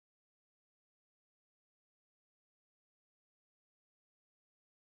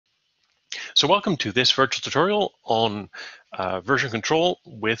So welcome to this virtual tutorial on version control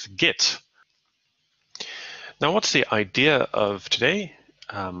with Git. Now, what's the idea of today?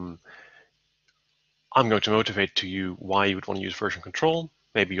 I'm going to motivate to you why you would want to use version control.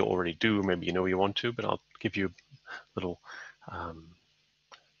 Maybe you already do, maybe you know you want to, but I'll give you a little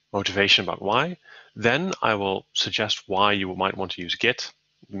motivation about why. Then I will suggest why you might want to use Git.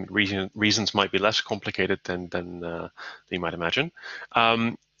 Reasons might be less complicated than you might imagine.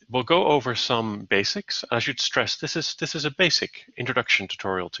 We'll go over some basics. I should stress this is a basic introduction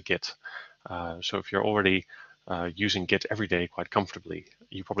tutorial to Git. So if you're already using Git every day quite comfortably,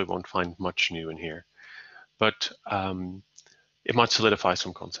 you probably won't find much new in here. But it might solidify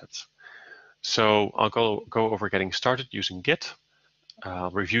some concepts. So I'll go over getting started using Git.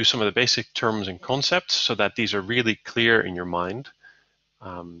 I'll review some of the basic terms and concepts so that these are really clear in your mind.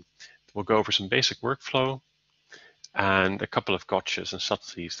 We'll go over some basic workflow and a couple of gotchas and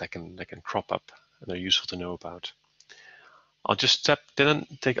subtleties that can crop up and they're useful to know about. I'll take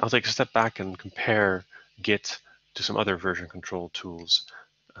a step back and compare Git to some other version control tools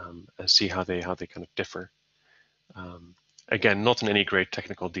and see how they kind of differ. Again, not in any great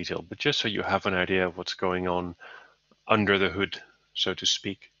technical detail, but just so you have an idea of what's going on under the hood, so to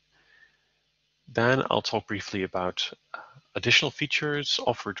speak. Then I'll talk briefly about additional features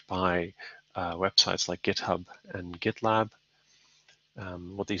offered by websites like GitHub and GitLab,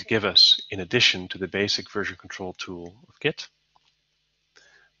 what these give us in addition to the basic version control tool of Git,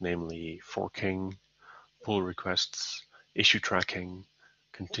 namely forking, pull requests, issue tracking,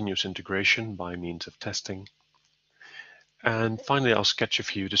 continuous integration by means of testing. And finally, I'll sketch a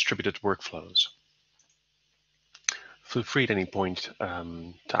few distributed workflows. Feel free at any point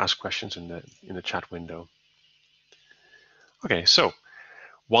to ask questions in the chat window. Okay, so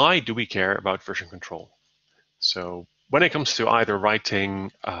why do we care about version control? So when it comes to either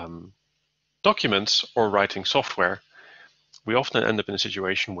writing documents or writing software, we often end up in a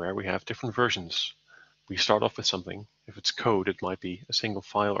situation where we have different versions. We start off with something. If it's code, it might be a single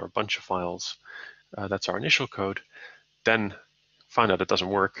file or a bunch of files. That's our initial code. Then find out it doesn't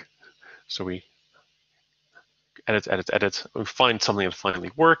work. So we edit. We find something that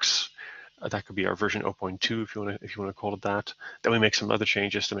finally works. That could be our version 0.2 if you want to call it that. Then we make some other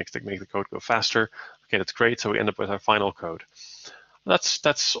changes to make the code go faster. Okay, that's great. So we end up with our final code.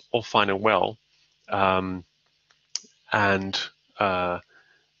 That's all fine and well. But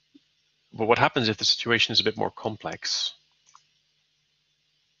what happens if the situation is a bit more complex?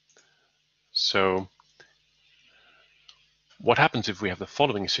 So what happens if we have the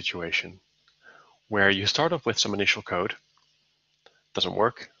following situation where you start off with some initial code, doesn't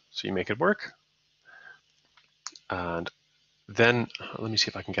work, so you make it work. And then let me see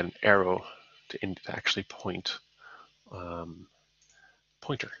if I can get an arrow to actually point.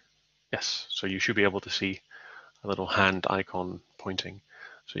 Pointer. Yes, so you should be able to see a little hand icon pointing.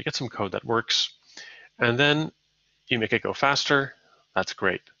 So you get some code that works, and then you make it go faster. That's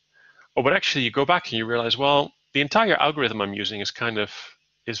great. Oh, but actually you go back and you realize, well, the entire algorithm I'm using is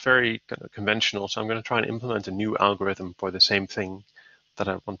very kind of conventional, so I'm going to try and implement a new algorithm for the same thing that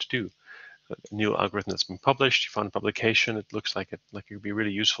I want to do. A new algorithm that's been published, you found a publication, it looks like it would be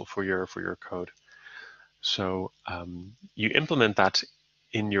really useful for your code. So you implement that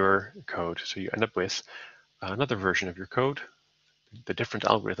in your code. So you end up with another version of your code, the different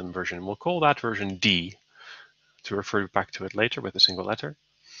algorithm version. We'll call that version D to refer back to it later with a single letter.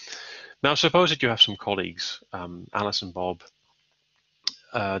 Now, suppose that you have some colleagues, Alice and Bob,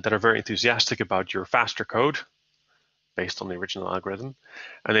 that are very enthusiastic about your faster code based on the original algorithm.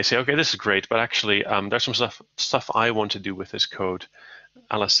 And they say, okay, this is great, but actually there's some stuff I want to do with this code.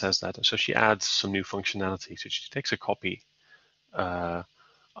 Alice says that, so she adds some new functionality. So she takes a copy of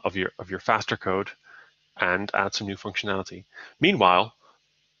your faster code and adds some new functionality. Meanwhile,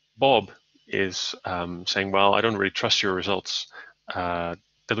 Bob is saying, well, I don't really trust your results. They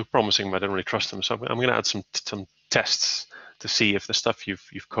look promising, but I don't really trust them. So I'm going to add some tests to see if the stuff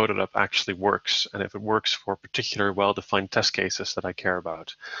you've coded up actually works, and if it works for particular well-defined test cases that I care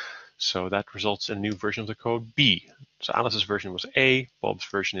about. So that results in a new version of the code, B. So Alice's version was A, Bob's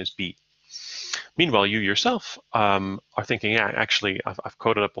version is B. Meanwhile, you yourself are thinking, yeah, actually, I've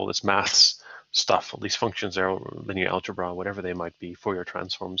coded up all this maths stuff, all these functions there, linear algebra, whatever they might be, Fourier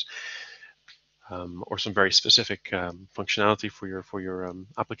transforms, or some very specific functionality for your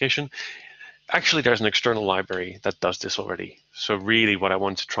application. Actually, there's an external library that does this already. So really what I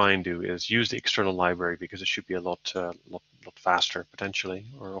want to try and do is use the external library because it should be a lot faster potentially,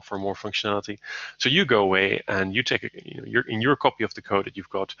 or offer more functionality. So you go away and you take in your copy of the code that you've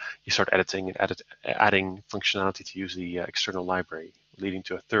got, you start editing and adding functionality to use the external library, leading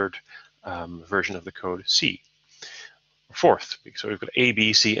to a third version of the code C. Fourth, so we've got A,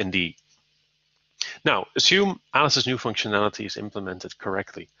 B, C, and D. Now, assume Alice's new functionality is implemented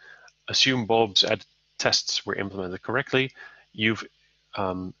correctly. Assume Bob's tests were implemented correctly. You've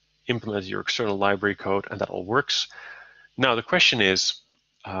implemented your external library code, and that all works. Now, the question is,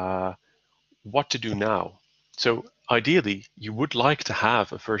 what to do now? So ideally, you would like to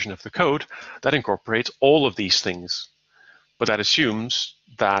have a version of the code that incorporates all of these things, but that assumes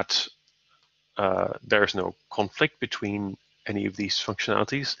that there's no conflict between any of these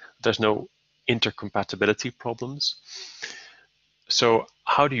functionalities. There's no intercompatibility problems. So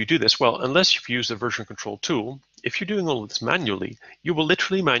how do you do this? Well, unless you've used a version control tool, if you're doing all of this manually, you will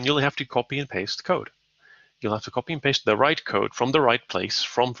literally manually have to copy and paste code. You'll have to copy and paste the right code from the right place,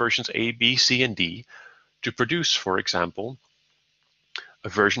 from versions A, B, C, and D, to produce, for example, a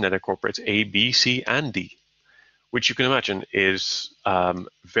version that incorporates A, B, C, and D, which you can imagine is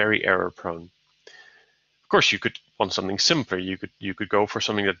very error-prone. Of course, you could want something simpler. You could go for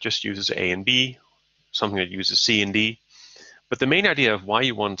something that just uses A and B, something that uses C and D. But the main idea of why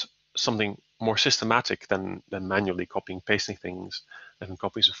you want something more systematic than manually copying and pasting things and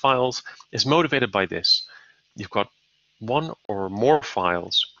copies of files is motivated by this. You've got one or more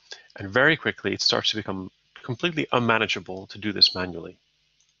files, and very quickly it starts to become completely unmanageable to do this manually.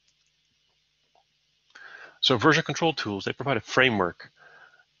 So version control tools, they provide a framework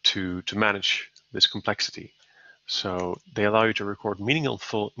to manage this complexity. So they allow you to record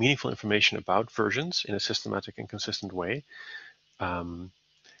meaningful information about versions in a systematic and consistent way. And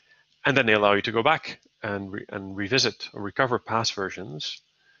then they allow you to go back and revisit or recover past versions,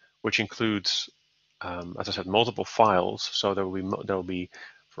 which includes, as I said, multiple files. So there will be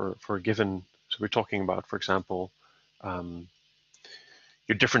for a given. So we're talking about, for example,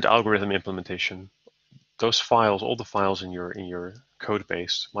 your different algorithm implementation. Those files, all the files in your code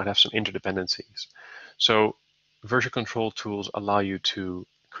base, might have some interdependencies. So version control tools allow you to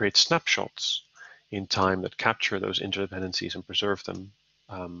create snapshots in time that capture those interdependencies and preserve them,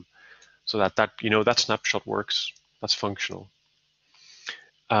 so that snapshot works, that's functional.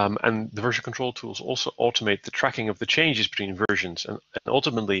 And the version control tools also automate the tracking of the changes between versions, and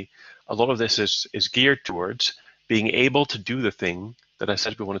ultimately, a lot of this is geared towards being able to do the thing that I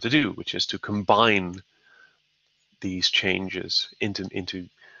said we wanted to do, which is to combine these changes into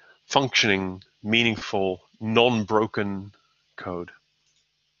functioning, meaningful, non-broken code.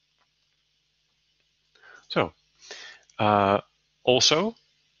 So also,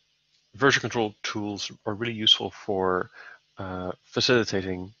 version control tools are really useful for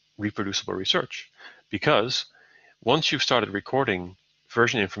facilitating reproducible research, because once you've started recording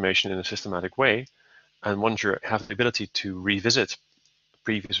version information in a systematic way, and once you have the ability to revisit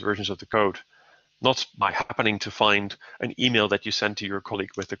previous versions of the code, not by happening to find an email that you sent to your colleague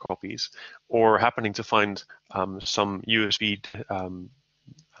with the copies, or happening to find some USB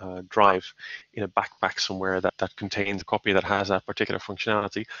drive in a backpack somewhere that contains a copy that has that particular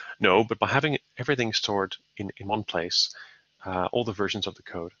functionality. No, but by having everything stored in one place, all the versions of the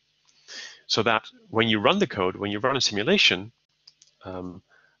code, so that when you run the code, when you run a simulation,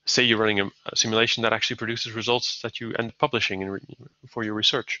 say you're running a simulation that actually produces results that you end up publishing for your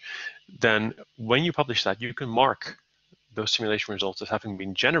research, then when you publish that, you can mark those simulation results as having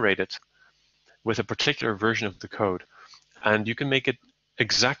been generated with a particular version of the code. And you can make it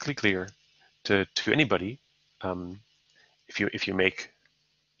exactly clear to anybody. If you make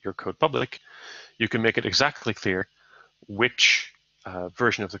your code public, you can make it exactly clear which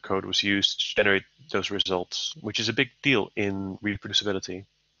version of the code was used to generate those results, which is a big deal in reproducibility.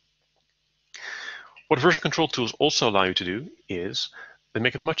 What version control tools also allow you to do is they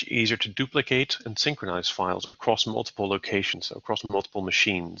make it much easier to duplicate and synchronize files across multiple locations, so across multiple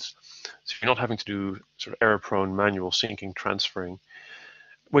machines. So you're not having to do sort of error-prone manual syncing, transferring,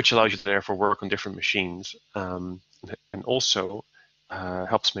 which allows you to therefore work on different machines, and also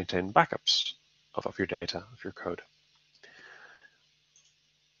helps maintain backups of your data, of your code.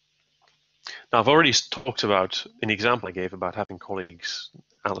 Now, I've already talked about, in the example I gave, about having colleagues,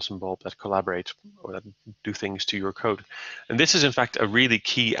 Alice and Bob, that collaborate or that do things to your code. And this is, in fact, a really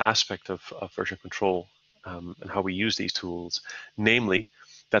key aspect of version control and how we use these tools, namely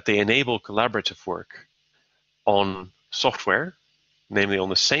that they enable collaborative work on software, namely on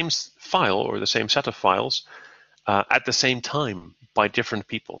the same file or the same set of files at the same time by different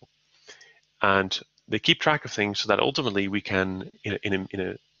people. And they keep track of things so that ultimately we can, in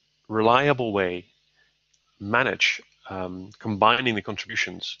a reliable way, manage combining the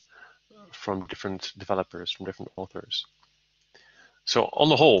contributions from different developers, from different authors. So on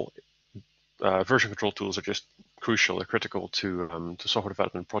the whole, version control tools are just crucial or critical to software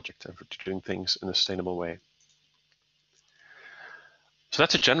development project and to doing things in a sustainable way. So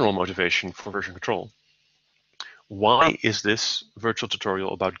that's a general motivation for version control. Why is this virtual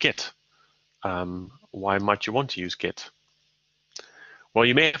tutorial about Git? Why might you want to use Git? Well,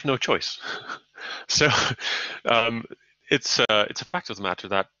 you may have no choice. So it's a fact of the matter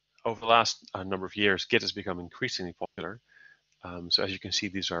that over the last number of years, Git has become increasingly popular. So as you can see,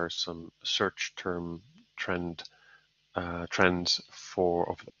 these are some search term trends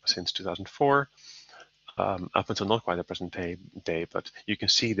for since 2004, up until not quite the present day. But you can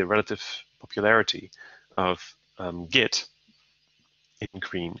see the relative popularity of Git in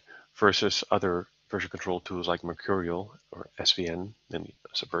green versus other version control tools like Mercurial or SVN, and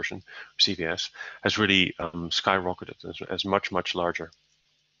Subversion, CVS, has really skyrocketed as much larger.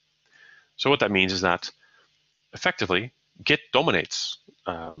 So what that means is that effectively Git dominates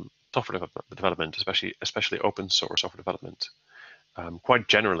software development, especially open source software development, quite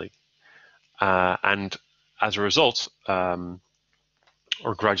generally, and as a result,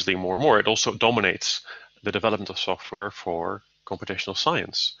 or gradually more and more, it also dominates the development of software for computational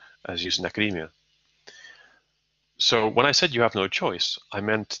science as used in academia. So when I said you have no choice, I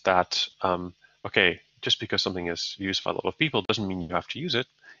meant that, okay, just because something is used by a lot of people doesn't mean you have to use it.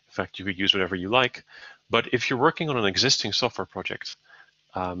 In fact, you could use whatever you like. But if you're working on an existing software project,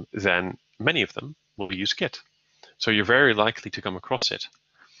 then many of them will use Git. So you're very likely to come across it.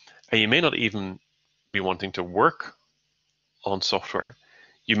 And you may not even be wanting to work on software.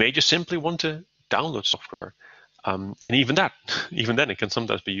 You may just simply want to download software. And even then, it can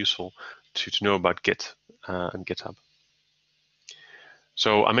sometimes be useful to know about Git and GitHub.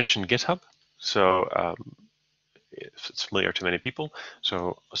 So I mentioned GitHub. So it's familiar to many people.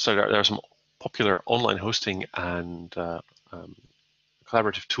 So there are some popular online hosting and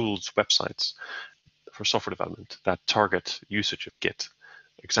collaborative tools websites for software development that target usage of Git.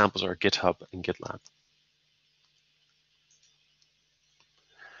 Examples are GitHub and GitLab.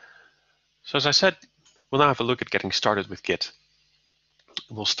 So as I said, we'll now have a look at getting started with Git.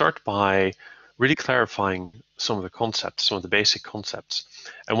 We'll start by really clarifying some of the concepts, some of the basic concepts.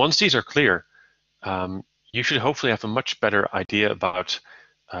 And once these are clear, you should hopefully have a much better idea about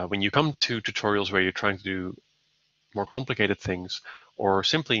when you come to tutorials where you're trying to do more complicated things, or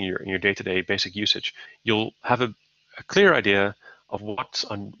simply in your day-to-day basic usage, you'll have a clear idea of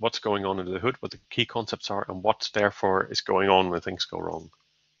what's going on under the hood, what the key concepts are, and what therefore is going on when things go wrong.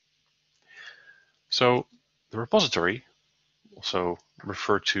 So the repository, also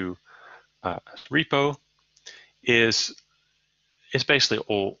referred to as repo, is basically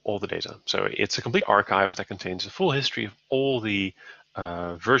all the data. So it's a complete archive that contains a full history of all the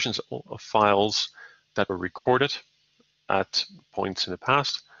versions of files that were recorded at points in the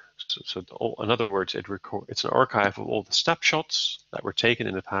past. So in other words, it's an archive of all the snapshots that were taken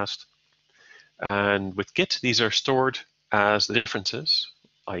in the past. And with Git, these are stored as the differences,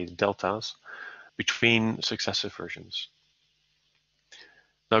 i.e. deltas, between successive versions.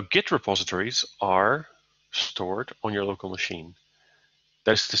 Now, Git repositories are stored on your local machine.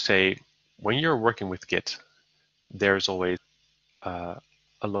 That is to say, when you're working with Git, there's always a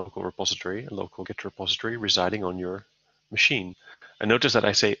local repository, a local Git repository residing on your machine. And notice that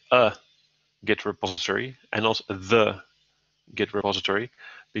I say a Git repository and not the Git repository,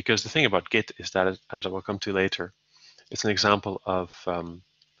 because the thing about Git is that, as I will come to later, it's an example of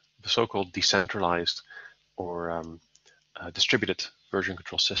the so-called decentralized or distributed version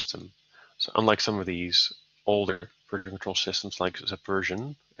control system. So unlike some of these older version control systems like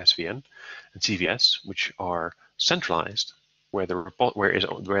Subversion, SVN, and CVS, which are centralized, where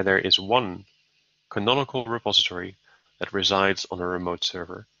there is one canonical repository that resides on a remote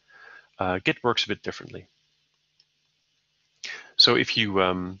server, Git works a bit differently. So if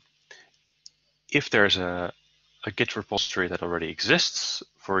there's a Git repository that already exists,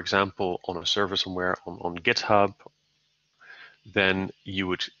 for example, on a server somewhere on GitHub, then you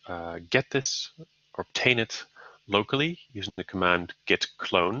would get this or obtain it locally using the command git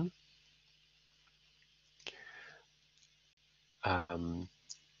clone.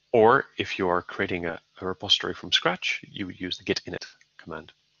 Or if you are creating a repository from scratch, you would use the git init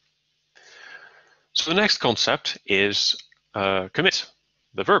command. So the next concept is commit,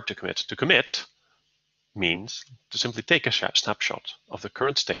 the verb to commit. To commit means to simply take a snapshot of the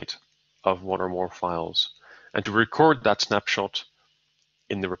current state of one or more files and to record that snapshot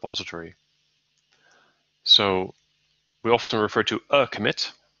in the repository. So we often refer to a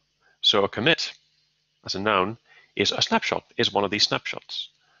commit. So a commit, as a noun, is a snapshot, is one of these snapshots.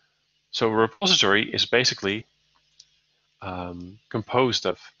 So a repository is basically composed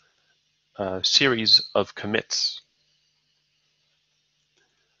of a series of commits.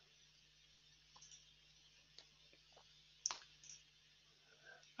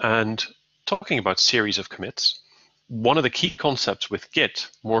 And talking about series of commits, one of the key concepts with Git,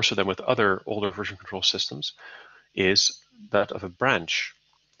 more so than with other older version control systems, is that of a branch.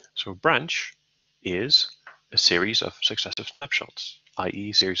 So a branch is a series of successive snapshots,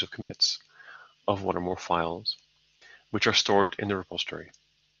 i.e. series of commits of one or more files, which are stored in the repository.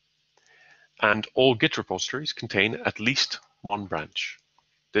 And all Git repositories contain at least one branch.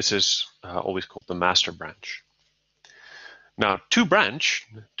 This is always called the master branch. Now, to branch,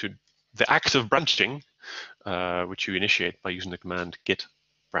 to the act of branching, which you initiate by using the command git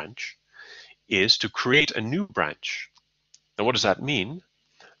branch, is to create a new branch. Now, what does that mean?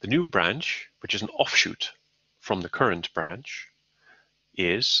 The new branch, which is an offshoot from the current branch,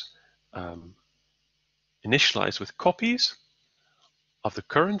 is initialized with copies of the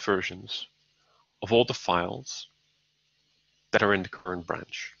current versions of all the files that are in the current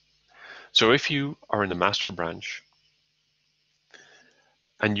branch. So if you are in the master branch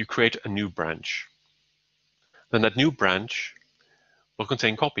and you create a new branch, then that new branch will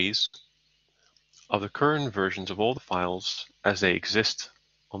contain copies of the current versions of all the files as they exist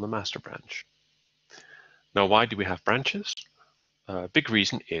on the master branch. Now, why do we have branches? A big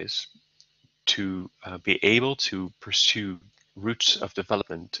reason is to be able to pursue routes of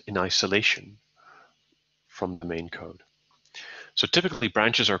development in isolation from the main code. So typically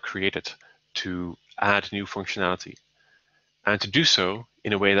branches are created to add new functionality and to do so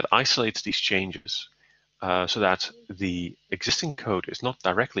in a way that isolates these changes so that the existing code is not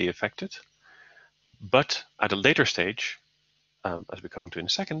directly affected, but at a later stage, as we come to in a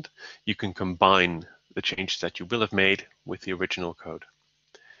second, you can combine the changes that you will have made with the original code.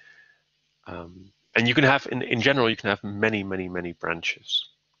 And you can have, in general, you can have many, many, many branches.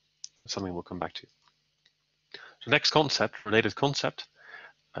 Something we'll come back to. So next concept, related concept,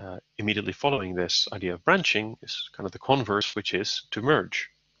 immediately following this idea of branching is kind of the converse, which is to merge.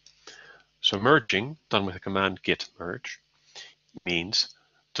 So merging, done with the command git merge, means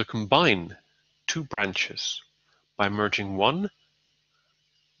to combine two branches by merging one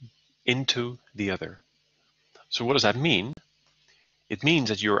into the other. So what does that mean? It means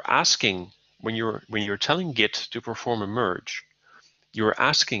that you're asking, when you're telling Git to perform a merge, you're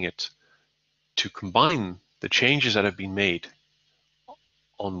asking it to combine the changes that have been made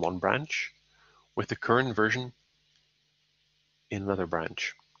on one branch with the current version in another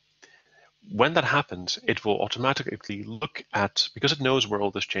branch. When that happens, it will automatically look at, because it knows where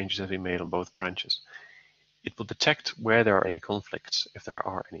all those changes have been made on both branches, it will detect where there are any conflicts, if there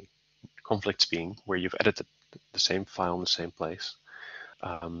are any. Conflicts being where you've edited the same file in the same place,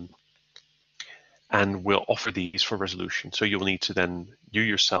 and will offer these for resolution. So you will need to then, you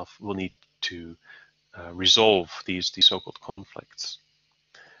yourself will need to resolve these so-called conflicts.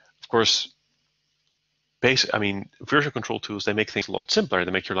 Of course, version control tools, they make things a lot simpler.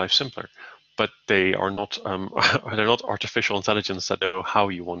 They make your life simpler, but they are not they're not artificial intelligence that know how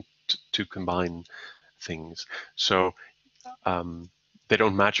you want to combine things. So they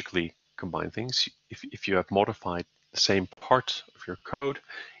don't magically combine things. If you have modified the same part of your code,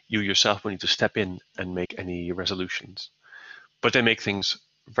 you yourself will need to step in and make any resolutions. But they make things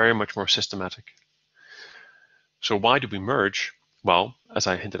very much more systematic. So why do we merge? Well, as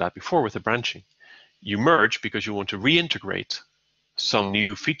I hinted at before with the branching, you merge because you want to reintegrate some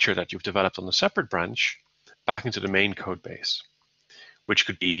new feature that you've developed on a separate branch back into the main code base, which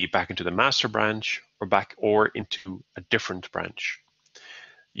could be back into the master branch or into a different branch.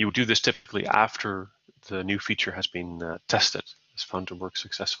 You would do this typically after the new feature has been tested, is found to work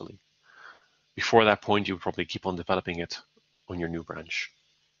successfully. Before that point, you would probably keep on developing it on your new branch.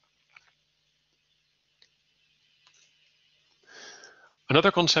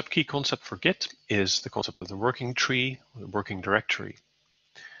 Another key concept for Git is the concept of the working tree, the working directory.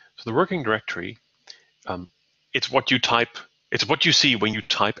 So the working directory, it's what you type, it's what you see when you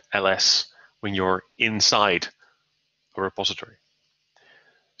type ls when you're inside a repository.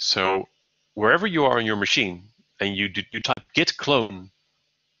 So wherever you are on your machine and you type git clone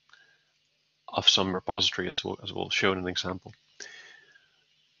of some repository, as we'll show in an example,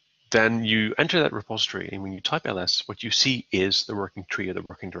 then you enter that repository, and when you type ls, what you see is the working tree or the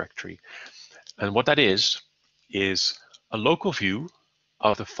working directory. And what that is a local view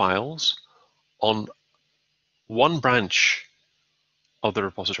of the files on one branch of the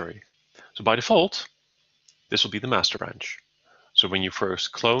repository. So by default, this will be the master branch. So when you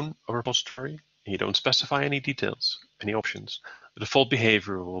first clone a repository and you don't specify any details, any options, the default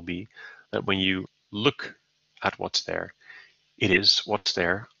behavior will be that when you look at what's there, it is what's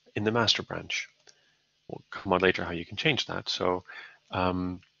there in the master branch. We'll come on later how you can change that. So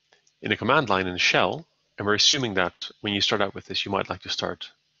in a command line in a shell, and we're assuming that when you start out with this, you might like to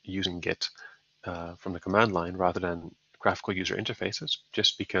start using Git from the command line rather than graphical user interfaces,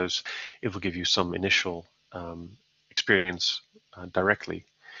 just because it will give you some initial experience directly.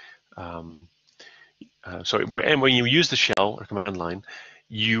 And when you use the shell or command line,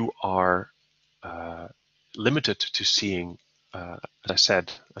 you are limited to seeing, as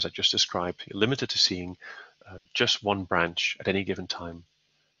I just described, you're limited to seeing just one branch at any given time.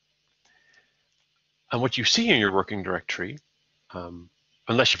 And what you see in your working directory,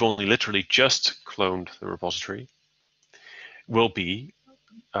 unless you've only literally just cloned the repository, will be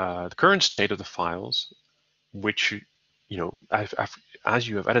the current state of the files, which, as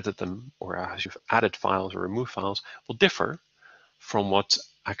you have edited them, or as you've added files or removed files, will differ from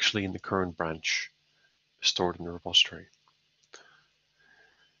what's actually in the current branch stored in the repository.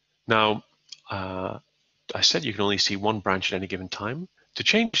 Now, I said you can only see one branch at any given time. To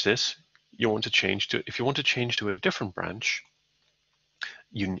change this, if you want to change to a different branch,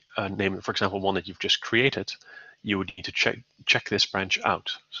 you name it, for example, one that you've just created, you would need to check this branch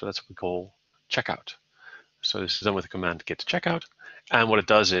out. So that's what we call checkout. So this is done with the command git checkout. And what it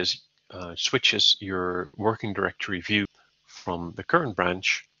does is switches your working directory view from the current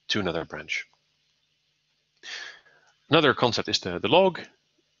branch to another branch. Another concept is the log,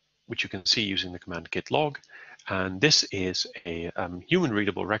 which you can see using the command git log. And this is a human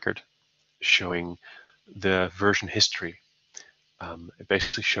readable record showing the version history. It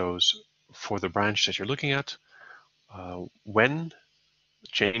basically shows for the branch that you're looking at when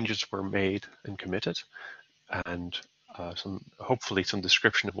changes were made and committed, and hopefully some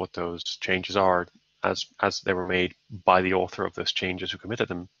description of what those changes are as they were made by the author of those changes who committed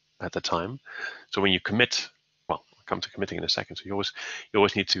them at the time. So when you commit, well, I'll come to committing in a second. So you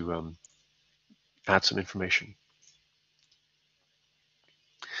always need to add some information.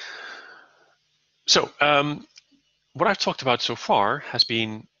 So what I've talked about so far has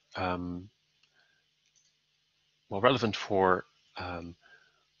been relevant for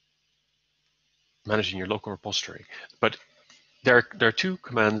managing your local repository, but there are two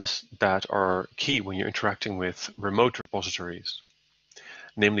commands that are key when you're interacting with remote repositories,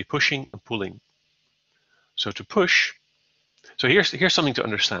 namely pushing and pulling. So to push, so here's something to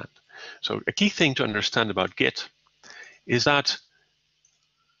understand. So a key thing to understand about Git is that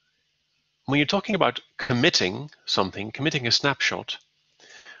when you're talking about committing something, committing a snapshot,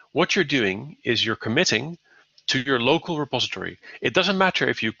 what you're doing is you're committing to your local repository. It doesn't matter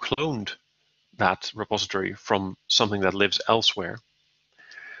if you cloned that repository from something that lives elsewhere.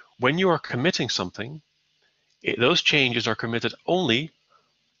 When you are committing something, those changes are committed only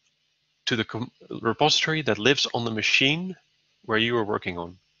to the repository that lives on the machine where you are working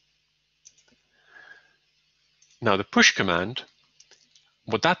on. Now, the push command,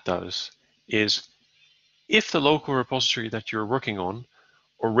 what that does is if the local repository that you're working on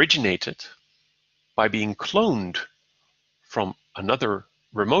originated by being cloned from another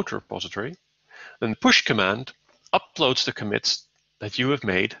remote repository, then the push command uploads the commits that you have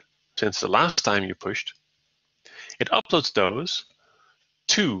made since the last time you pushed. It uploads those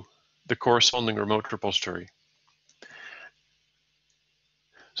to the corresponding remote repository.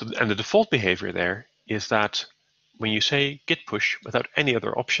 So, and the default behavior there is that when you say git push without any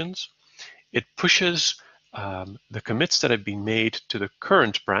other options, it pushes the commits that have been made to the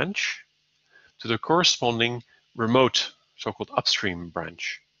current branch to the corresponding remote, so-called upstream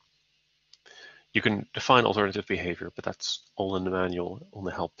branch. You can define alternative behavior, but that's all in the manual on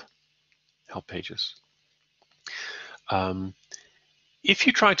the help pages. If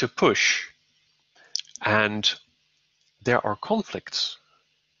you try to push and there are conflicts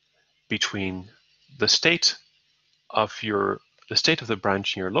between the state of the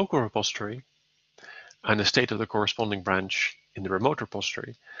branch in your local repository and the state of the corresponding branch in the remote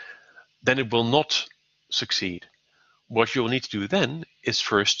repository, then it will not succeed. What you'll need to do then is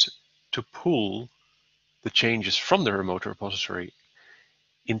first to pull the changes from the remote repository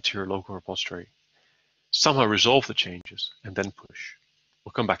into your local repository, somehow resolve the changes, and then push.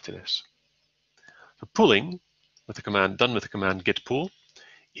 We'll come back to this. So pulling with the command, done with the command git pull,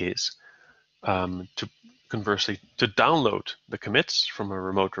 is conversely to download the commits from a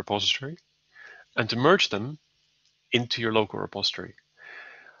remote repository and to merge them into your local repository.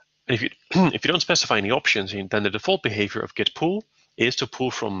 And if you don't specify any options, then the default behavior of git pull is to pull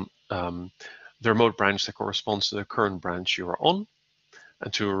from the remote branch that corresponds to the current branch you are on,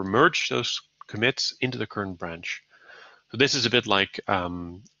 and to merge those commits into the current branch. So this is a bit like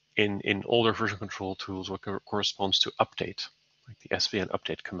in older version control tools what corresponds to update. like the svn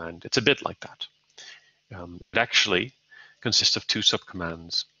update command. It's a bit like that. It actually consists of two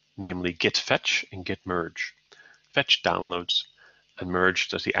subcommands, namely git fetch and git merge. Fetch downloads, and merge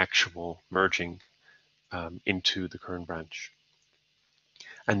does the actual merging into the current branch.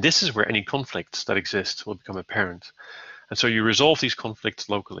 And this is where any conflicts that exist will become apparent. And so you resolve these conflicts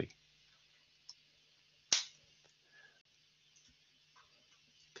locally.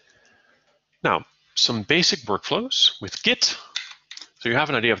 Now, some basic workflows with Git. So you have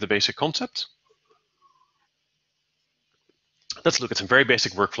an idea of the basic concept. Let's look at some very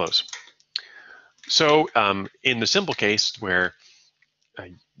basic workflows. So in the simple case where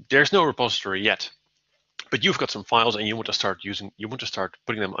there's no repository yet, but you've got some files and you want to start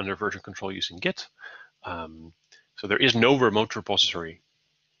putting them under version control using Git. So there is no remote repository.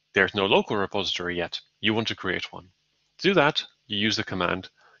 There's no local repository yet. You want to create one. To do that, you use the command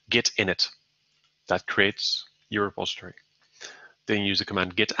git init. That creates your repository. Then you use the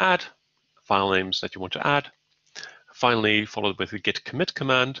command git add, file names that you want to add. Finally, followed with the git commit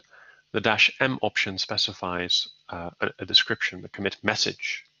command. The -m option specifies a description, the commit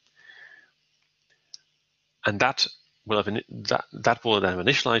message. And that will then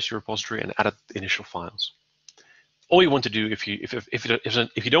initialize your repository and add the initial files. All you want to do if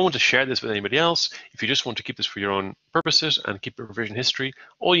you don't want to share this with anybody else, if you just want to keep this for your own purposes and keep a revision history,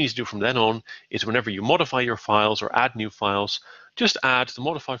 all you need to do from then on is whenever you modify your files or add new files, just add the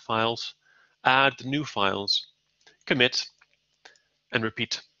modified files, add the new files, commit, and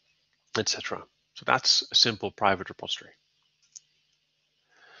repeat, etc. So that's a simple private repository.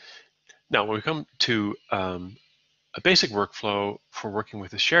 Now, when we come to a basic workflow for working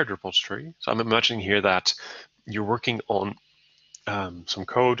with a shared repository, so I'm imagining here that you're working on some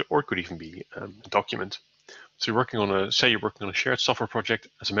code, or it could even be a document. So you're working on say you're working on a shared software project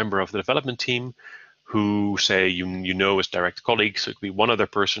as a member of the development team, who say you know as direct colleagues. So it could be one other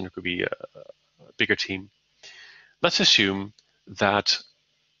person, it could be a bigger team. Let's assume that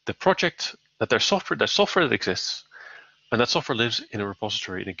the project, that there's software that exists, and that software lives in a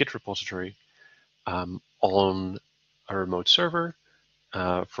repository, in a Git repository, on a remote server,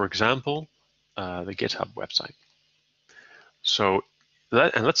 for example, the GitHub website. So,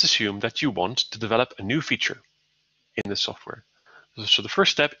 and let's assume that you want to develop a new feature in the software. So the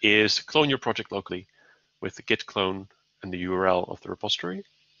first step is to clone your project locally with the git clone and the URL of the repository.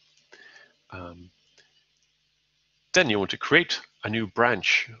 Then you want to create a new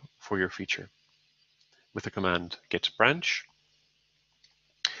branch for your feature with the command git branch.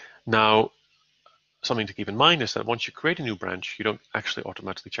 Now, something to keep in mind is that once you create a new branch, you don't actually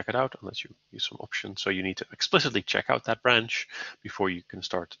automatically check it out unless you use some options. So you need to explicitly check out that branch before you can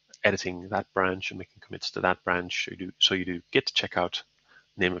start editing that branch and making commits to that branch. So you do git checkout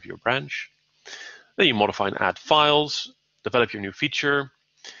name of your branch. Then you modify and add files, develop your new feature,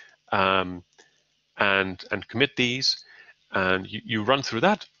 and commit these. And you run through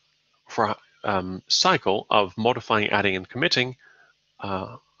that for a cycle of modifying, adding, and committing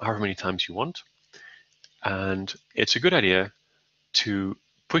however many times you want. And it's a good idea to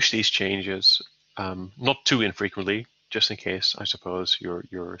push these changes not too infrequently, just in case, I suppose,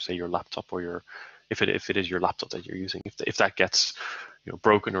 say your laptop or if it is your laptop that you're using, if that gets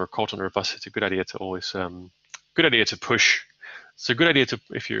broken or caught under a bus, it's a good idea to always good idea to push. It's a good idea to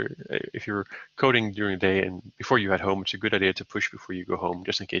if you're coding during the day and before you head home, it's a good idea to push before you go home,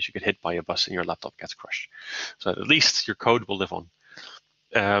 just in case you get hit by a bus and your laptop gets crushed. So at least your code will live on.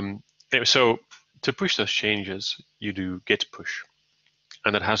 Anyway, so to push those changes, you do git push,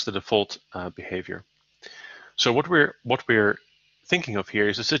 and that has the default behavior. So what we're thinking of here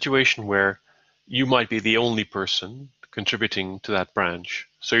is a situation where you might be the only person contributing to that branch.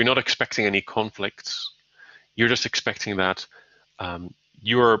 So you're not expecting any conflicts. You're just expecting that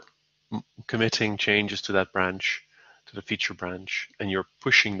you're committing changes to that branch, to the feature branch, and you're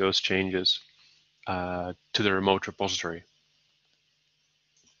pushing those changes to the remote repository.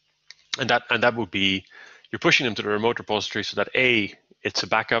 And that would be, you're pushing them to the remote repository so that A, it's a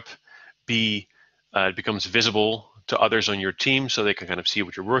backup, B, it becomes visible to others on your team so they can kind of see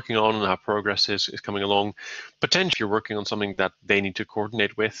what you're working on and how progress is coming along. Potentially you're working on something that they need to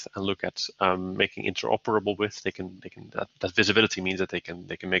coordinate with and look at making interoperable with. That visibility means that they can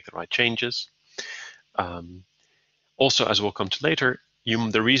make the right changes. Also, as we'll come to later,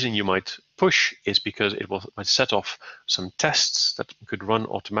 the reason you might push is because it might set off some tests that could run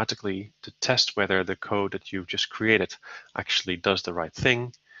automatically to test whether the code that you've just created actually does the right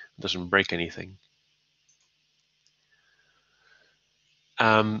thing, doesn't break anything.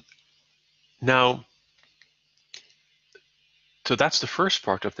 Now, so that's the first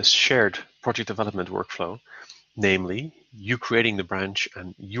part of this shared project development workflow. namely you creating the branch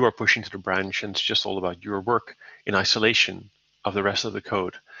and you are pushing to the branch, and it's just all about your work in isolation of the rest of the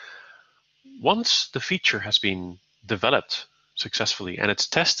code. Once the feature has been developed successfully and it's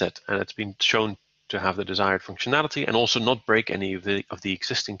tested and it's been shown to have the desired functionality and also not break any of the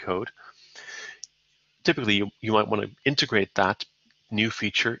existing code, typically you might want to integrate that new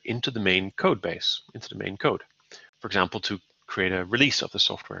feature into the main code base, into the main code. For example, to create a release of the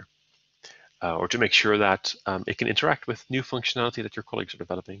software, or to make sure that it can interact with new functionality that your colleagues are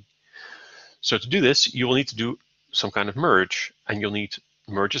developing. So to do this, you will need to do some kind of merge, and you'll need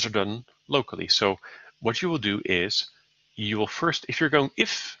merges are done locally. So what you will do is you will first, if you're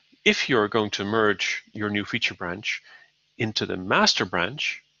going to merge your new feature branch into the master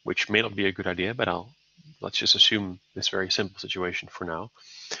branch, which may not be a good idea, but let's just assume this very simple situation for now.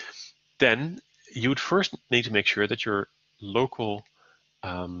 Then you would first need to make sure that your local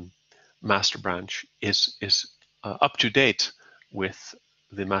master branch is up to date with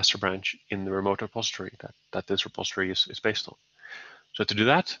the master branch in the remote repository that this repository is based on. So to do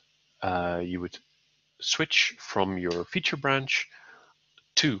that, you would switch from your feature branch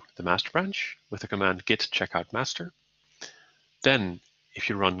to the master branch with the command git checkout master. Then if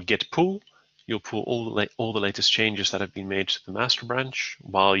you run git pull, you'll pull all the latest changes that have been made to the master branch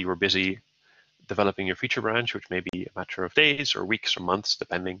while you were busy developing your feature branch, which may be a matter of days or weeks or months,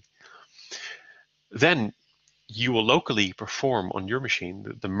 depending. Then you will locally perform on your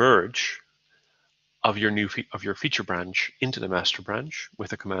machine the merge of your feature branch into the master branch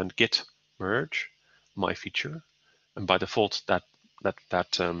with the command git merge my feature, and by default that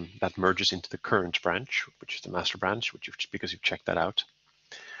merges into the current branch, which is the master branch, because you've checked that out.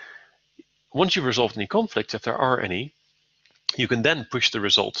 Once you've resolved any conflicts, if there are any, you can then push the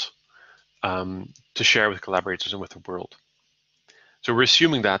result to share with collaborators and with the world. So we're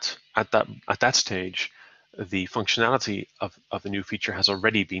assuming that at that stage, the functionality of the new feature has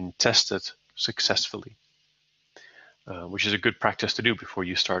already been tested successfully, which is a good practice to do before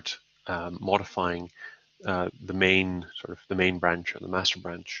you start modifying the main branch or the master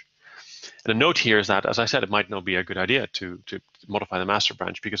branch. And a note here is that, as I said, it might not be a good idea to modify the master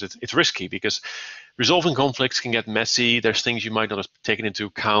branch because it's risky, because resolving conflicts can get messy. There's things you might not have taken into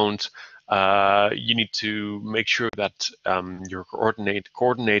account. You need to make sure that you're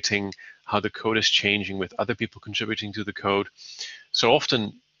coordinating how the code is changing with other people contributing to the code. So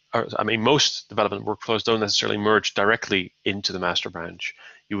often, most development workflows don't necessarily merge directly into the master branch.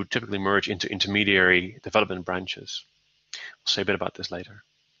 You would typically merge into intermediary development branches. We'll say a bit about this later.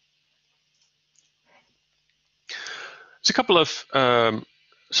 There's a couple of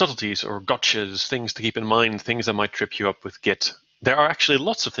subtleties or gotchas, things to keep in mind, things that might trip you up with Git. There are actually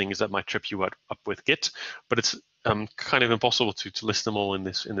lots of things that might trip you up with Git, but it's kind of impossible to list them all in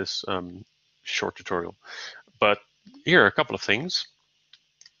this short tutorial. But here are a couple of things.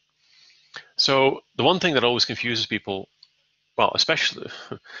 So the one thing that always confuses people, well, especially,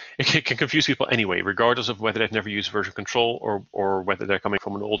 it can confuse people anyway, regardless of whether they've never used version control or whether they're coming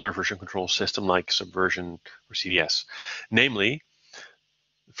from an older version control system like Subversion or CDS. Namely,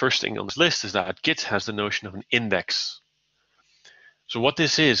 the first thing on this list is that Git has the notion of an index. So what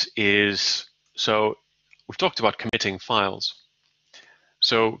this is, so we've talked about committing files.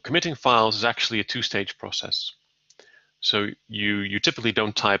 So committing files is actually a two-stage process. So you typically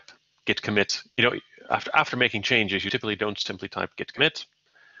don't type git commit. After making changes, you typically don't simply type git commit,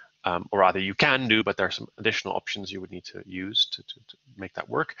 or rather you can do, but there are some additional options you would need to use to make that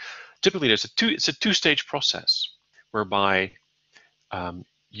work. Typically, it's a two-stage process whereby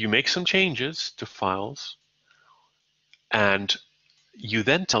you make some changes to files, and you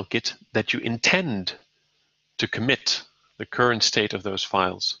then tell Git that you intend to commit the current state of those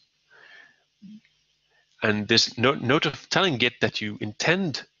files. And this note of telling Git that you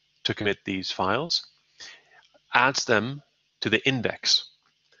intend to commit these files adds them to the index.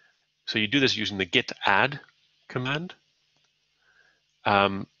 So you do this using the git add command.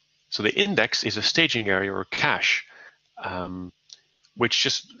 So the index is a staging area or cache, which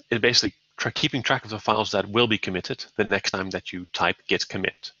just is basically keeping track of the files that will be committed the next time that you type git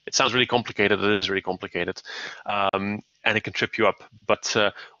commit. It sounds really complicated. It is really complicated, and it can trip you up. But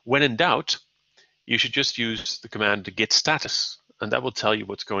when in doubt, you should just use the command git status, and that will tell you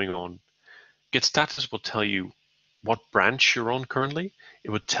what's going on. Git status will tell you what branch you're on currently. It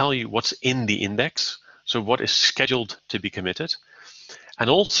will tell you what's in the index, so what is scheduled to be committed. And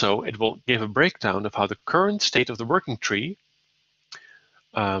also, it will give a breakdown of how the current state of the working tree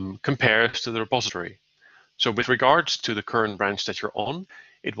compares to the repository. So with regards to the current branch that you're on,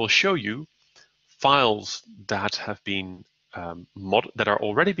 it will show you files that have been that are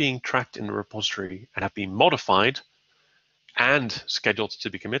already being tracked in the repository and have been modified and scheduled to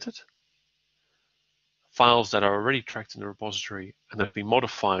be committed, files that are already tracked in the repository and have been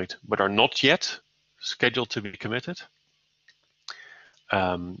modified but are not yet scheduled to be committed,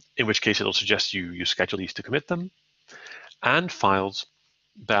 in which case it'll suggest you schedule these to commit them, and files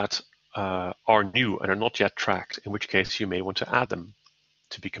that are new and are not yet tracked, in which case you may want to add them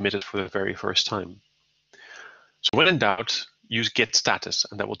to be committed for the very first time. So when in doubt, use git status,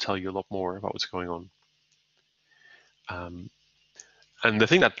 and that will tell you a lot more about what's going on. And the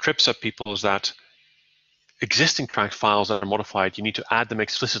thing that trips up people is that existing tracked files that are modified, you need to add them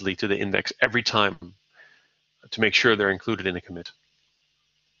explicitly to the index every time to make sure they're included in a commit.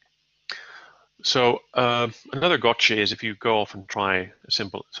 So another gotcha is if you go off and try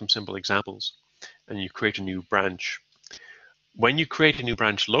some simple examples and you create a new branch. When you create a new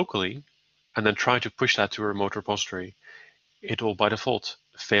branch locally and then try to push that to a remote repository, it will by default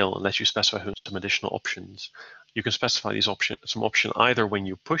fail unless you specify some additional options. You can specify these some option either when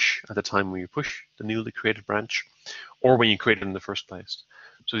you push, at the time when you push the newly created branch, or when you create it in the first place.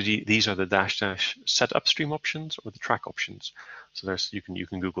 So these are the -- set upstream options or the track options. So you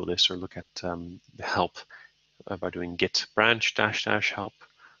can Google this or look at the help by doing git branch -- help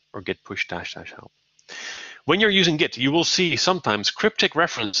or git push -- help. When you're using Git, you will see sometimes cryptic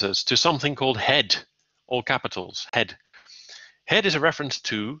references to something called head, all capitals, head. Head is a reference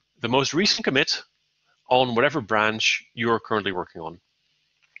to the most recent commit on whatever branch you're currently working on.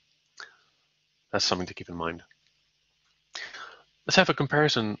 That's something to keep in mind. Let's have a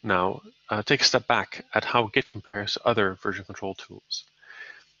comparison now. Take a step back at how Git compares to other version control tools.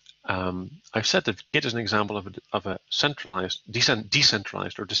 I've said that Git is an example of a centralized,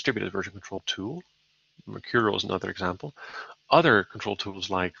 decentralized or distributed version control tool. Mercurial is another example. Other control tools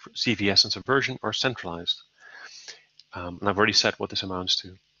like CVS and Subversion are centralized. And I've already said what this amounts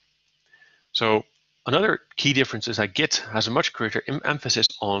to. So another key difference is that Git has a much greater emphasis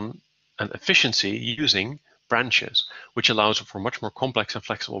on an efficiency using branches, which allows for much more complex and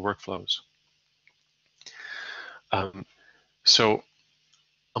flexible workflows. So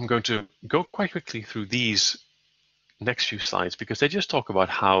I'm going to go quite quickly through these next few slides because they just talk about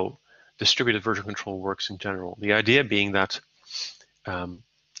how distributed version control works in general. The idea being that so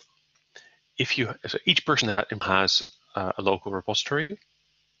each person that has a local repository,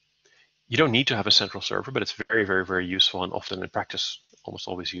 you don't need to have a central server, but it's very, very, very useful and often in practice almost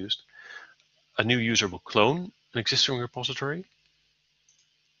always used. A new user will clone an existing repository.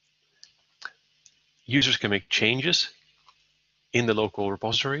 Users can make changes in the local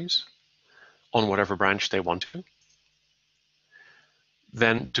repositories on whatever branch they want to.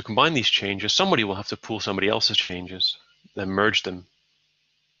 Then to combine these changes, somebody will have to pull somebody else's changes, then merge them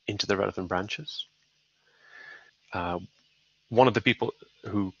into the relevant branches. One of the people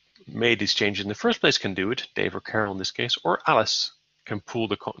who made these changes in the first place can do it, Dave or Carol in this case, or Alice can pull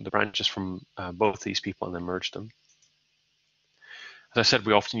the branches from both these people and then merge them. As I said,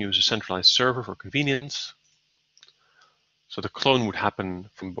 we often use a centralized server for convenience. So the clone would happen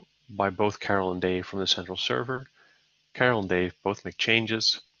by both Carol and Dave from the central server. Carol and Dave both make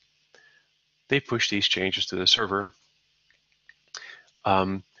changes. They push these changes to the server.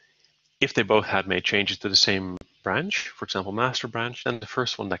 If they both had made changes to the same branch, for example, master branch, then the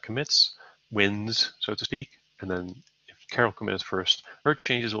first one that commits wins, so to speak. And then if Carol committed first, her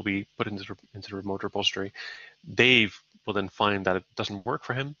changes will be put into the remote repository. Dave will then find that it doesn't work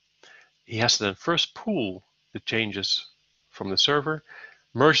for him. He has to then first pull the changes from the server,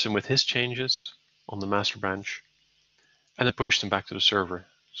 merge them with his changes on the master branch, and then push them back to the server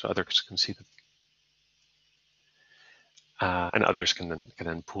so others can see them. And others can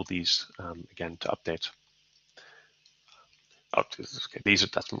then pull these again to update. Oh, okay,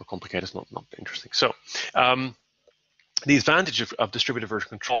 that's more complicated. It's not interesting. So the advantage of distributed version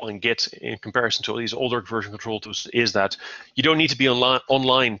control in Git in comparison to all these older version control tools is that you don't need to be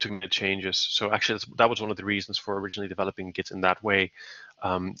online to make changes. So actually, that was one of the reasons for originally developing Git in that way.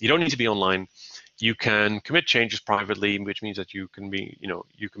 You don't need to be online. You can commit changes privately, which means that you can be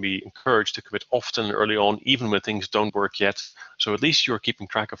encouraged to commit often early on, even when things don't work yet. So at least you're keeping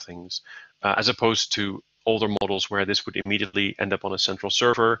track of things, as opposed to older models where this would immediately end up on a central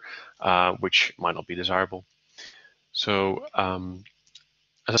server, which might not be desirable. So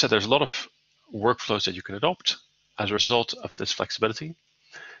as I said, there's a lot of workflows that you can adopt as a result of this flexibility.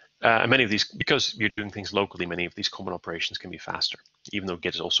 And many of these, because you're doing things locally, many of these common operations can be faster, even though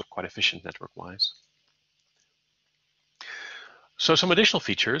Git is also quite efficient network-wise. So some additional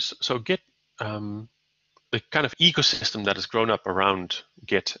features. So Git, the kind of ecosystem that has grown up around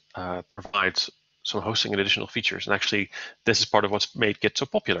Git provides hosting and additional features. And actually, this is part of what's made Git so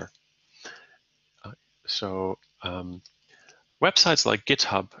popular. Websites like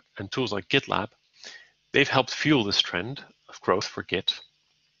GitHub and tools like GitLab, they've helped fuel this trend of growth for Git.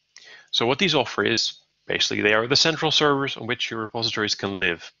 So what these offer is basically they are the central servers on which your repositories can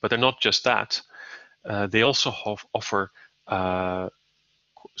live, but they're not just that. They also offer some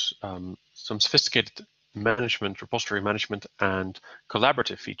sophisticated management, repository management, and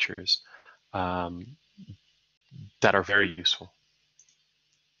collaborative features that are very useful.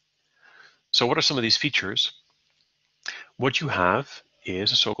 So what are some of these features? What you have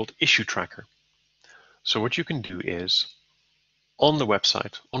is a so-called issue tracker. So what you can do is, on the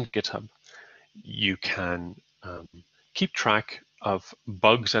website, on GitHub, you can keep track of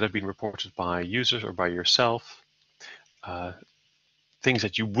bugs that have been reported by users or by yourself, things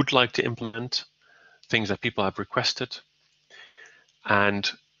that you would like to implement, things that people have requested. And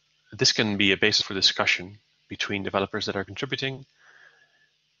this can be a basis for discussion between developers that are contributing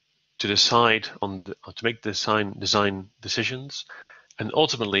to decide on to make design decisions, and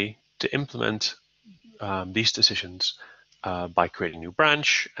ultimately to implement these decisions by creating a new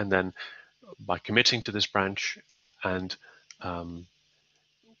branch, and then by committing to this branch. And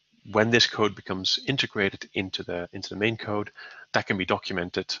when this code becomes integrated into the main code, that can be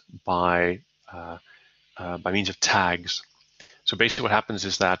documented by means of tags. So basically, what happens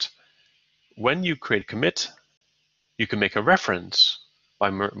is that when you create a commit, you can make a reference by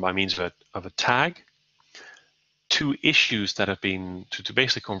means of a tag to issues that have been to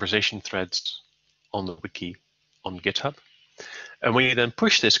basically conversation threads on the wiki on GitHub. And when you then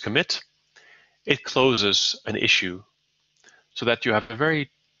push this commit, it closes an issue so that you have a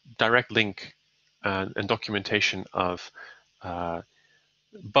very direct link and documentation of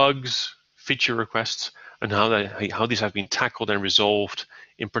bugs, feature requests, and how these have been tackled and resolved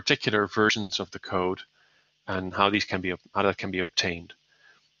in particular versions of the code, and how that can be obtained.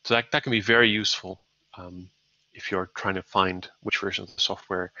 So that can be very useful if you're trying to find which version of the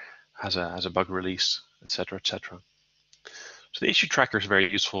software has a bug release, etc., etc. So the issue tracker is a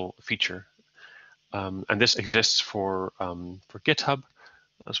very useful feature, and this exists for GitHub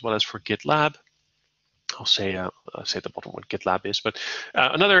as well as for GitLab. I'll say at the bottom what GitLab is, but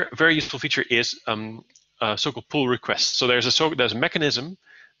another very useful feature is so-called pull requests. So there's a mechanism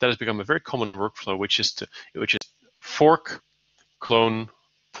that has become a very common workflow, which is fork, clone,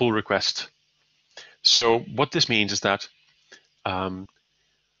 pull request. So what this means is that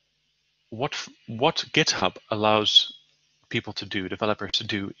what GitHub allows people to do, developers to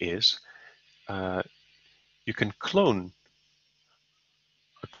do, is you can clone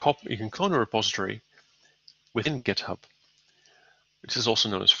a repository within GitHub, which is also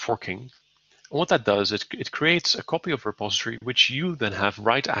known as forking. And what that does is it creates a copy of a repository which you then have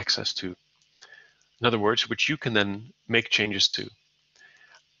write access to. In other words, which you can then make changes to.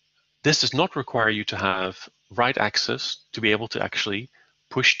 This does not require you to have write access to be able to actually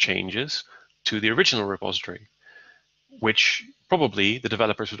push changes to the original repository, which probably the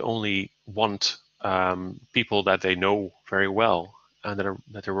developers would only want people that they know very well and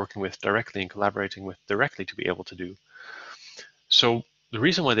that they're working with directly and collaborating with directly to be able to do. So the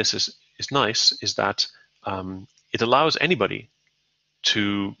reason why this is nice is that it allows anybody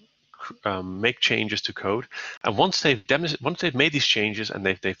to make changes to code, and once they've made these changes and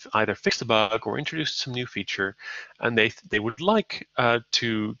they've either fixed a bug or introduced some new feature, and they would like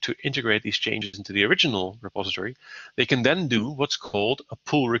to integrate these changes into the original repository, they can then do what's called a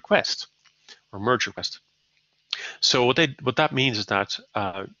pull request or merge request. So what that means is that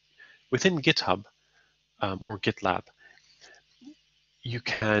within GitHub or GitLab, you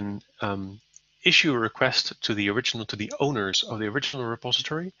can issue a request to the owners of the original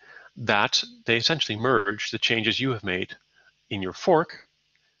repository that they essentially merge the changes you have made in your fork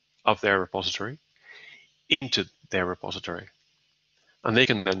of their repository into their repository. And they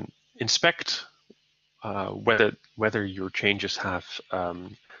can then inspect whether your changes have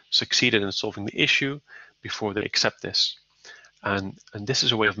succeeded in solving the issue before they accept this. And this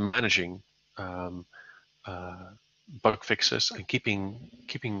is a way of managing bug fixes and keeping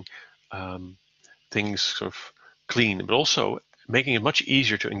things sort of clean, but also making it much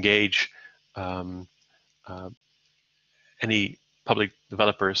easier to engage any public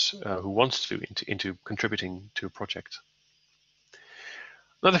developers who wants to into contributing to a project.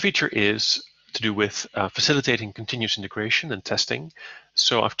 Another feature is to do with facilitating continuous integration and testing.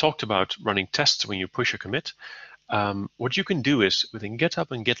 So I've talked about running tests when you push a commit. What you can do is within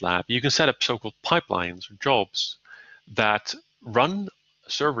GitHub and GitLab, you can set up so-called pipelines or jobs that run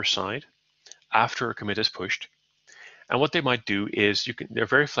server side after a commit is pushed. And what they might do is they're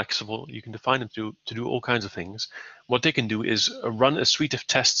very flexible. You can define them to do all kinds of things. What they can do is run a suite of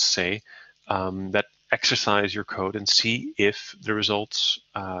tests, say, that exercise your code and see if the results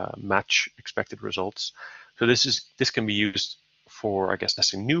match expected results. So this can be used for, I guess,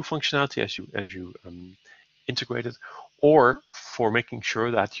 testing new functionality as you integrate it, or for making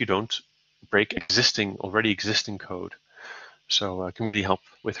sure that you don't break already existing code. So it can really help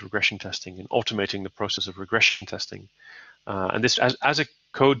with regression testing and automating the process of regression testing. And this, as a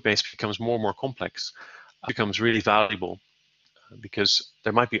code base becomes more and more complex, becomes really valuable because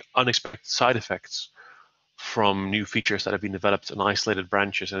there might be unexpected side effects from new features that have been developed in isolated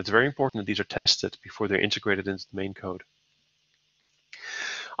branches. And it's very important that these are tested before they're integrated into the main code.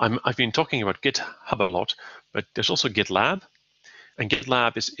 I've been talking about GitHub a lot, but there's also GitLab. And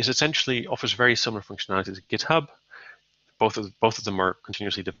GitLab is essentially offers very similar functionality to GitHub. Both of them are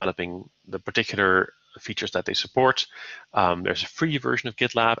continuously developing the particular features that they support. There's a free version of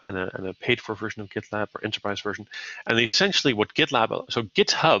GitLab and a paid-for version of GitLab, or enterprise version. And essentially what so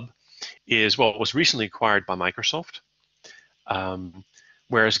GitHub was recently acquired by Microsoft,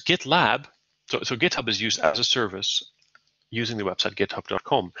 whereas GitLab, so GitHub is used as a service using the website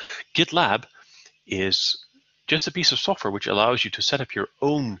github.com. GitLab is just a piece of software which allows you to set up your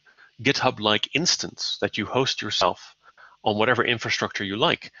own GitHub-like instance that you host yourself on whatever infrastructure you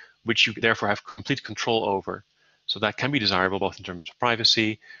like, which you therefore have complete control over. So that can be desirable both in terms of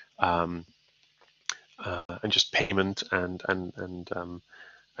privacy and just payment and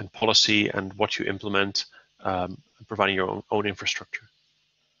policy and what you implement, providing your own infrastructure.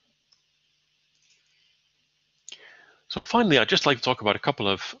 So finally, I'd just like to talk about a couple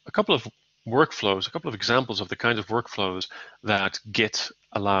of workflows, a couple of examples of the kinds of workflows that Git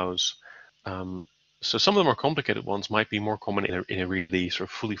allows. So some of the more complicated ones might be more common in a really sort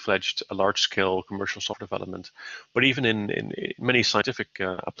of fully fledged, large-scale commercial software development. But even in many scientific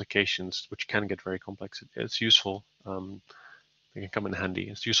applications, which can get very complex, it's useful. They can come in handy.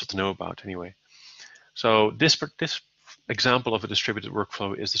 It's useful to know about anyway. So this example of a distributed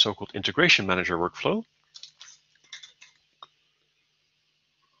workflow is the so-called integration manager workflow.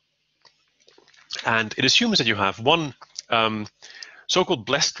 And it assumes that you have one so-called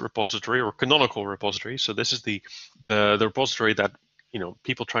blessed repository or canonical repository. So this is the repository that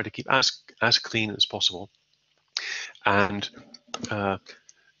people try to keep as clean as possible. And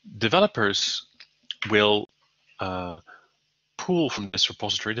developers will pull from this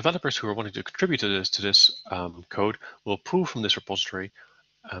repository. Developers who are wanting to contribute to this code will pull from this repository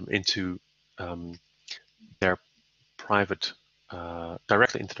into their private,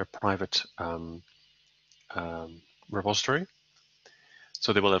 directly into their private repository.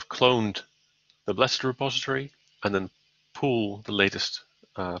 So they will have cloned the blessed repository and then pull the latest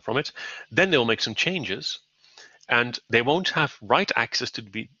from it. Then they will make some changes, and they won't have write access to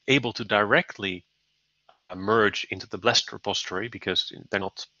be able to directly merge into the blessed repository because they're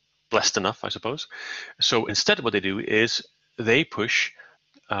not blessed enough, I suppose. So instead, what they do is they push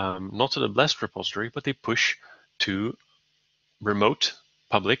not to the blessed repository, but they push to remote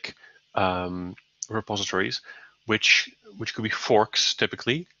public repositories, which could be forks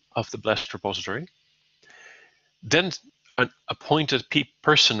typically of the blessed repository. Then an appointed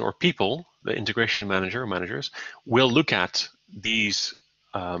person or people, the integration manager or managers, will look at these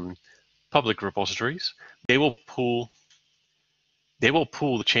public repositories. They will pull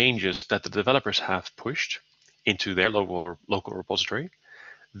the changes that the developers have pushed into their local repository.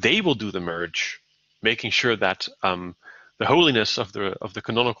 They will do the merge, making sure that the holiness of the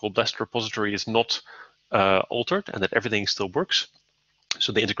canonical blessed repository is not altered and that everything still works.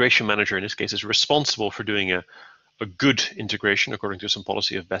 So the integration manager in this case is responsible for doing a good integration according to some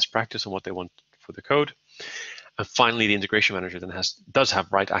policy of best practice and what they want for the code. And finally, the integration manager then does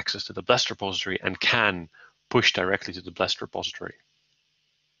have write access to the blessed repository and can push directly to the blessed repository.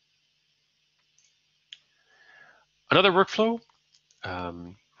 Another workflow,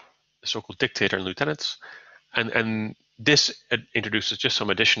 the so-called dictator and lieutenants, and this introduces just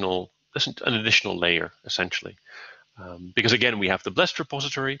an additional layer essentially, because again we have the blessed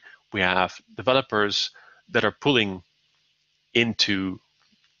repository, we have developers that are pulling into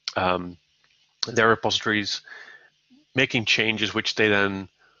their repositories, making changes which they then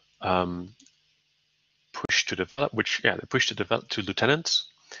push to develop, to lieutenants,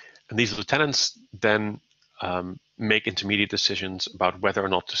 and these lieutenants then make intermediate decisions about whether or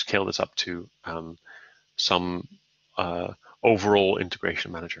not to scale this up to some overall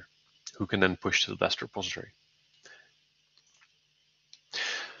integration manager who can then push to the blessed repository.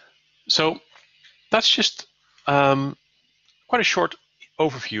 So that's just quite a short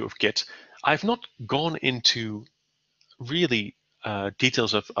overview of Git. I've not gone into really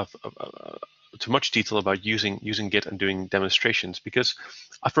details too much detail about using Git and doing demonstrations, because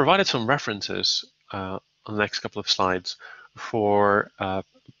I've provided some references on the next couple of slides for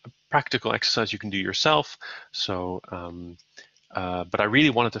practical exercise you can do yourself. So, but I really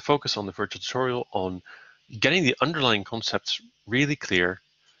wanted to focus on the virtual tutorial on getting the underlying concepts really clear,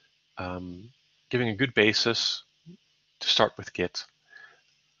 giving a good basis to start with Git.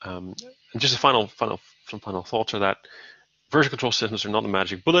 And just some final thoughts are that version control systems are not a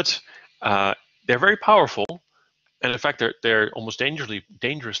magic bullet. They're very powerful, and in fact, they're almost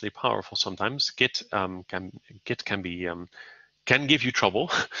dangerously powerful sometimes. Git can give you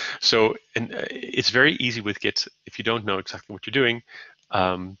trouble. So it's very easy with Git, if you don't know exactly what you're doing,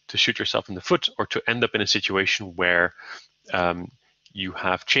 to shoot yourself in the foot, or to end up in a situation where you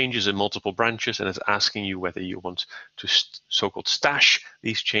have changes in multiple branches and it's asking you whether you want to so-called stash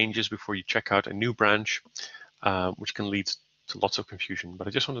these changes before you check out a new branch, which can lead to lots of confusion. But I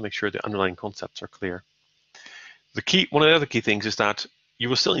just want to make sure the underlying concepts are clear. One of the other key things is that you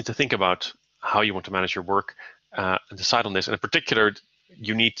will still need to think about how you want to manage your work and decide on this. And in particular,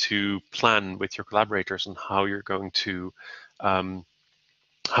 you need to plan with your collaborators on how you're going to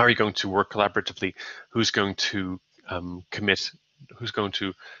work collaboratively, who's going to commit, who's going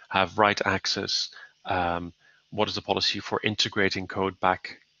to have write access, what is the policy for integrating code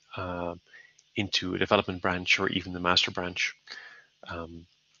back into a development branch or even the master branch.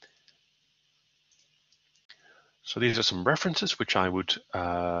 So these are some references which I would,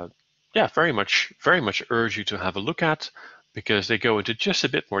 very much urge you to have a look at, because they go into just a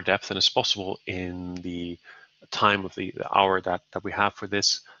bit more depth than is possible in the time of the hour that we have for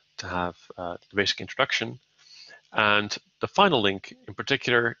this to have the basic introduction. And the final link in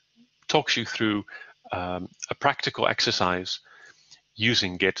particular talks you through a practical exercise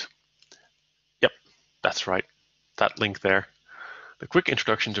using Git. Yep, that's right, that link there. The quick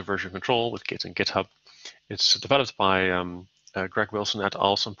introduction to version control with Git and GitHub. It's developed by Greg Wilson et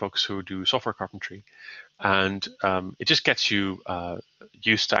al., some folks who do software carpentry. And it just gets you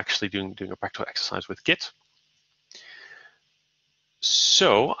used to actually doing a practical exercise with Git.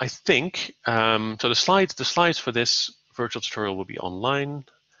 So I think, so the slides for this virtual tutorial will be online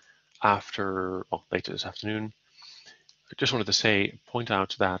after, well, later this afternoon. I just wanted to point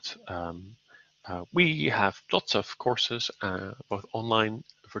out that we have lots of courses, both online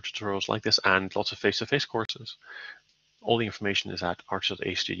virtual tutorials like this and lots of face-to-face courses. All the information is at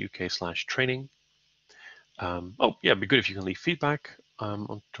arch.ac.uk/training. Oh, yeah, it'd be good if you can leave feedback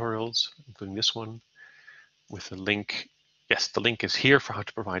on tutorials, including this one, with the link. Yes, the link is here for how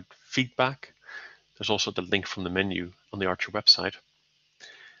to provide feedback. There's also the link from the menu on the Archer website.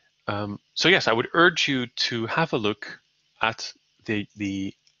 So yes, I would urge you to have a look at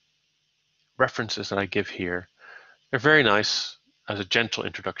the references that I give here. They're very nice as a gentle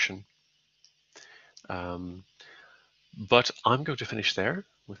introduction. But I'm going to finish there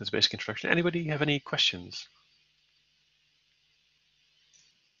with this basic introduction. Anybody have any questions?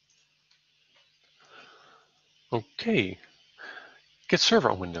 Okay. Git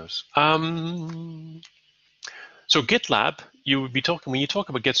server on Windows. So GitLab, you would be talking, when you talk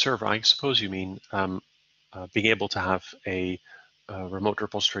about Git server, I suppose you mean being able to have a remote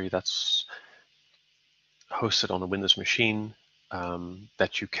repository that's hosted on a Windows machine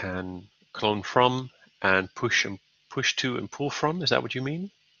that you can clone from and push to and pull from. Is that what you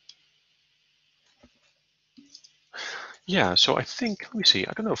mean? Yeah. So I think, let me see.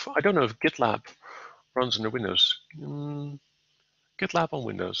 I don't know if GitLab runs under Windows. GitLab on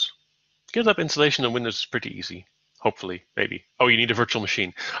Windows. GitLab installation on Windows is pretty easy. Hopefully, maybe. Oh, you need a virtual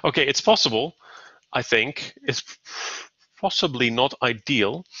machine. Okay, it's possible. I think it's possibly not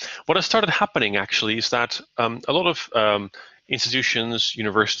ideal. What has started happening actually is that a lot of institutions,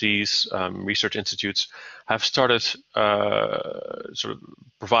 universities, research institutes have started sort of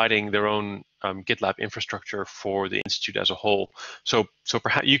providing their own GitLab infrastructure for the institute as a whole. So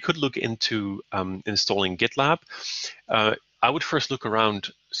perhaps you could look into installing GitLab. I would first look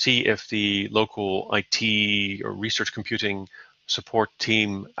around, see if the local IT or research computing support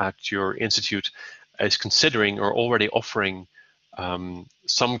team at your institute is considering or already offering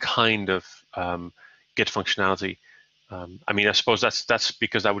some kind of Git functionality. I mean, I suppose that's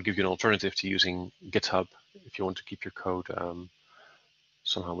because that would give you an alternative to using GitHub if you want to keep your code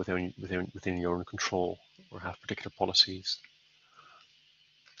somehow within your own control or have particular policies.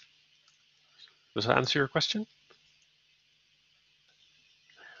 Does that answer your question?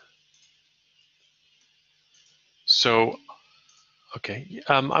 So, okay,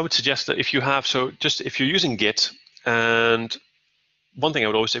 I would suggest that if you have, if you're using Git, and one thing I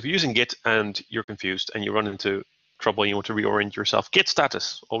would always say, if you're using Git and you're confused and you run into trouble and you want to reorient yourself, Git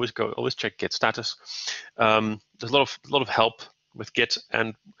status. Always check Git status. There's a lot of help with Git,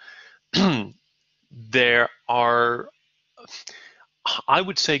 and there are. I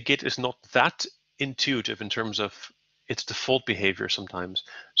would say Git is not that intuitive in terms of its default behavior sometimes.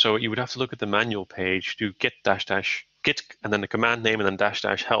 So you would have to look at the manual page, do git -- git, and then the command name, and then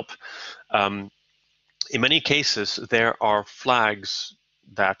 -- help. In many cases, there are flags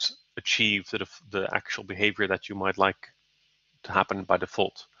that achieve the actual behavior that you might like to happen by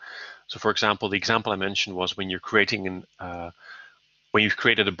default. So, for example, the example I mentioned was when you're creating when you've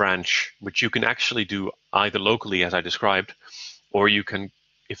created a branch, which you can actually do either locally, as I described, or you can,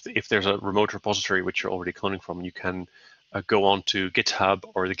 if there's a remote repository which you're already cloning from, you can go on to GitHub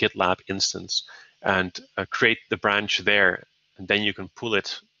or the GitLab instance and create the branch there, and then you can pull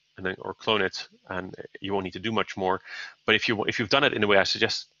it and then or clone it, and you won't need to do much more. But if you've done it in the way I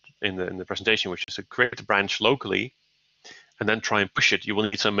suggest in the presentation, which is to create a branch locally and then try and push it, you will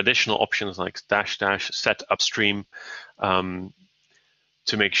need some additional options like -- set upstream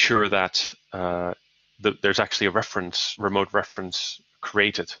to make sure that there's actually a remote reference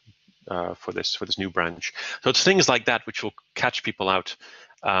created for this new branch. So it's things like that which will catch people out,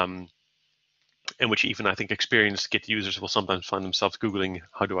 and which even I think experienced Git users will sometimes find themselves Googling,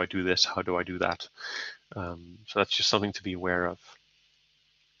 how do I do this? How do I do that? So that's just something to be aware of.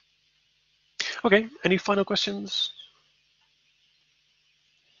 Okay, any final questions?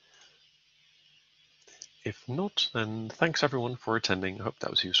 If not, then thanks everyone for attending. I hope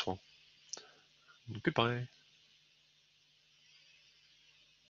that was useful. Goodbye.